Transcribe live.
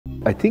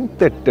I think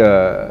that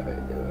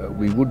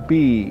we would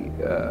be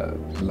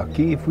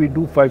lucky if we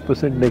do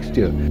 5% next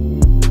year.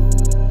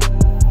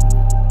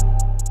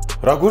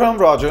 Raghu Ram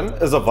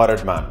Rajan is a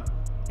worried man.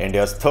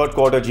 India's third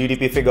quarter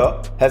GDP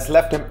figure has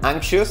left him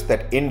anxious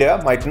that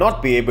India might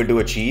not be able to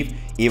achieve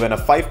even a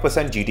 5%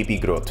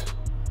 GDP growth.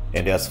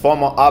 India's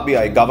former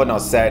RBI governor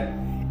said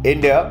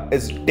India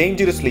is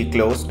dangerously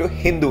close to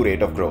Hindu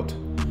rate of growth,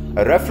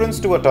 a reference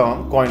to a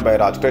term coined by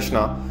Raj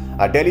Krishna,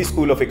 a Delhi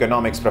School of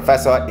Economics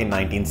professor in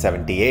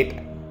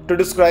 1978, to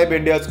describe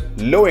India's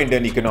low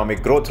Indian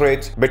economic growth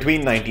rates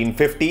between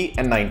 1950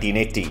 and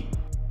 1980.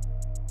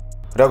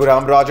 Raghu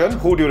Ram Rajan,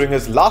 who during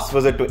his last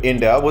visit to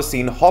India was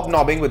seen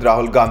hobnobbing with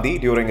Rahul Gandhi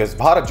during his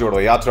Bharat Jodo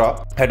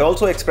Yatra, had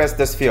also expressed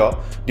this fear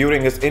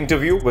during his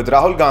interview with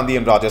Rahul Gandhi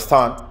in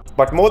Rajasthan.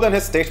 But more than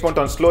his statement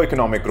on slow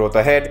economic growth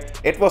ahead,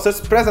 it was his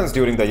presence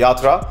during the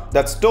Yatra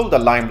that stole the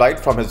limelight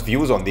from his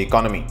views on the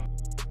economy.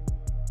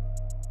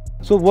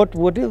 So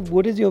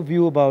what is your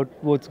view about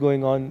what's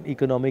going on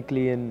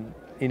economically in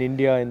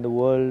India, in the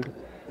world?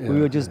 Yeah. We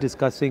were just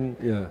discussing,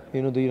 Yeah.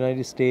 the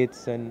United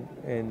States and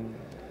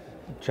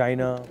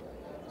China.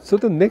 So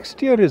the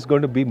next year is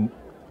going to be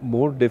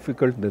more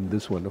difficult than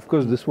this one. Of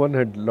course, this one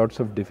had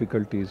lots of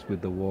difficulties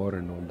with the war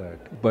and all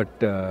that.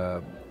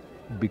 But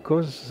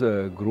because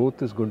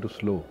growth is going to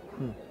slow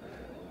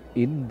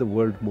in the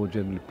world more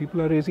generally,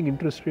 people are raising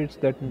interest rates,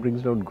 that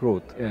brings down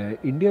growth.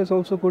 India is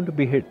also going to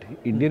be hit.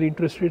 Indian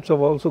interest rates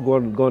have also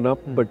gone up,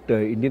 but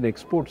Indian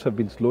exports have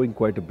been slowing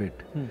quite a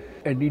bit.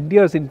 And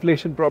India's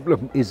inflation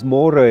problem is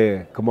more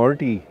a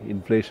commodity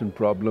inflation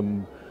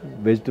problem,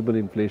 vegetable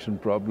inflation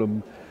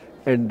problem,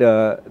 and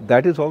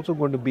that is also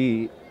going to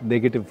be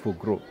negative for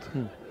growth.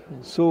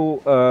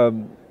 So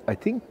I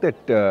think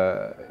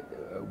that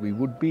we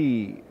would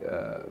be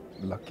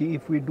lucky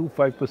if we do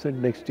 5%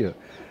 next year.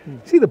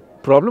 See, the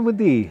problem with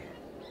the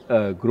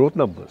growth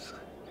numbers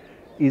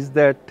is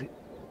that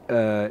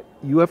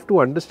you have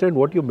to understand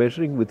what you're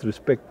measuring with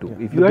respect to.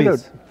 If you had a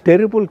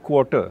terrible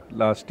quarter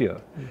last year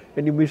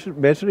and you're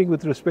measuring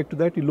with respect to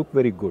that, you look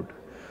very good.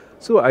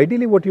 So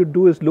ideally what you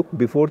do is look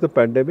before the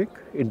pandemic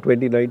in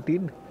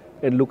 2019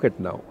 and look at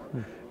now.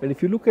 And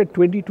if you look at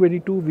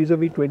 2022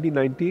 vis-a-vis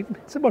 2019,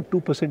 it's about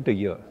 2% a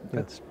year.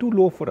 That's too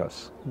low for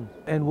us.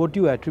 And what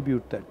do you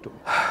attribute that to?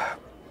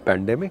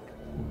 Pandemic.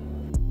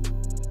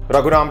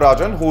 Raghu Ram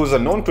Rajan, who is a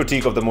known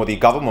critic of the Modi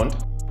government,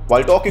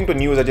 while talking to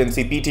news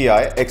agency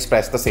PTI,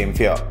 expressed the same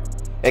fear.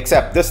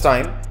 Except this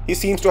time, he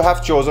seems to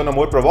have chosen a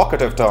more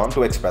provocative term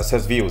to express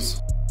his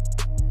views.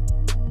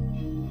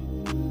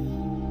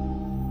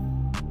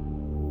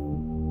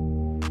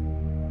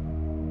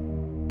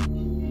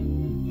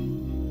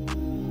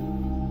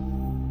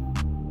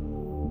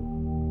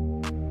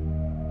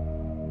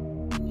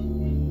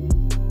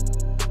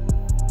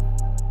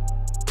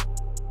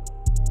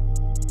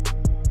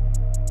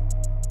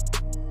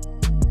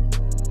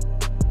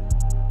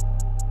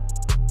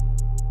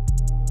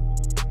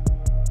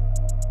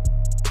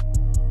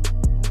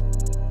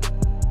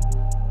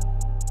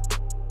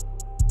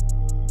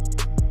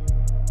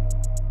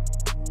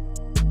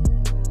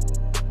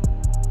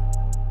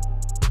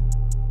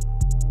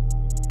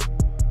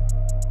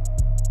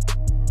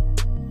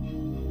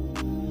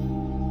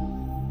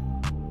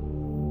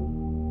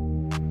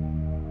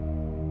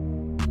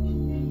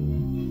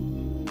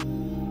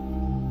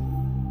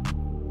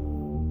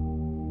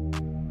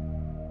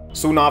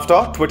 Soon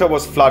after, Twitter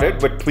was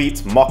flooded with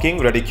tweets mocking,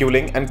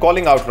 ridiculing, and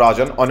calling out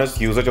Rajan on his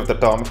usage of the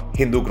term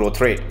Hindu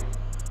growth rate.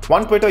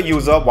 One Twitter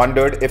user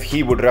wondered if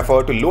he would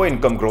refer to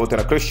low-income growth in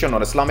a Christian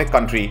or Islamic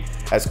country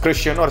as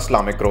Christian or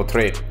Islamic growth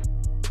rate.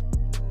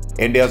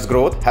 India's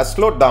growth has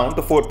slowed down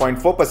to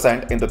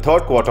 4.4% in the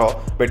third quarter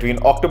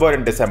between October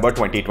and December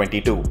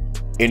 2022.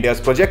 India's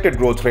projected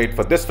growth rate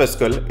for this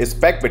fiscal is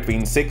pegged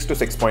between 6 to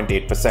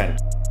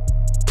 6.8%.